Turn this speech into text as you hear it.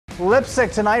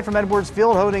Leipsic tonight from Edwards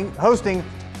Field hosting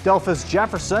Delphos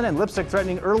Jefferson, and Leipsic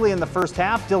threatening early in the first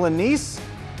half. Dylan Neese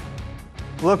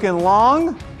looking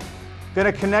long. Going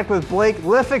to connect with Blake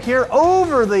Leipsic here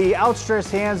over the outstretched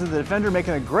hands of the defender,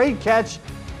 making a great catch,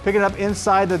 picking up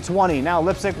inside the 20. Now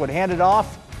Leipsic would hand it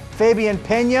off. Fabian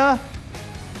Pena.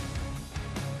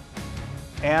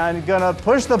 And going to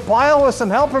push the pile with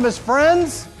some help from his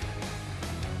friends.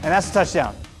 And that's a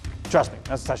touchdown. Trust me,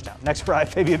 that's a touchdown. Next drive,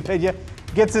 Fabian Pena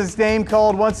gets his name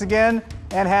called once again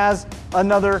and has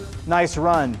another nice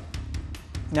run.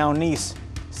 Now Neese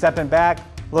stepping back,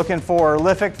 looking for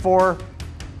Leipsic for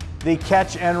the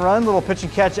catch and run. Little pitch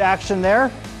and catch action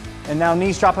there. And now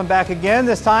Neese dropping back again,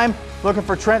 this time looking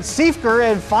for Trent Siefker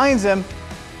and finds him.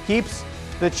 Keeps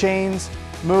the chains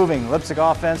moving. Leipsic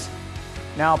offense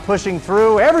now pushing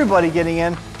through. Everybody getting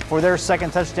in for their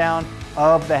second touchdown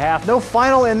of the half. No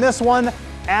final in this one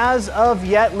as of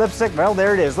yet. Leipsic, well,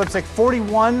 there it is. Leipsic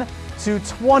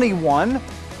 41-21.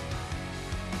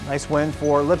 Nice win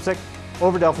for Leipsic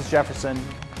over Delphos Jefferson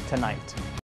tonight.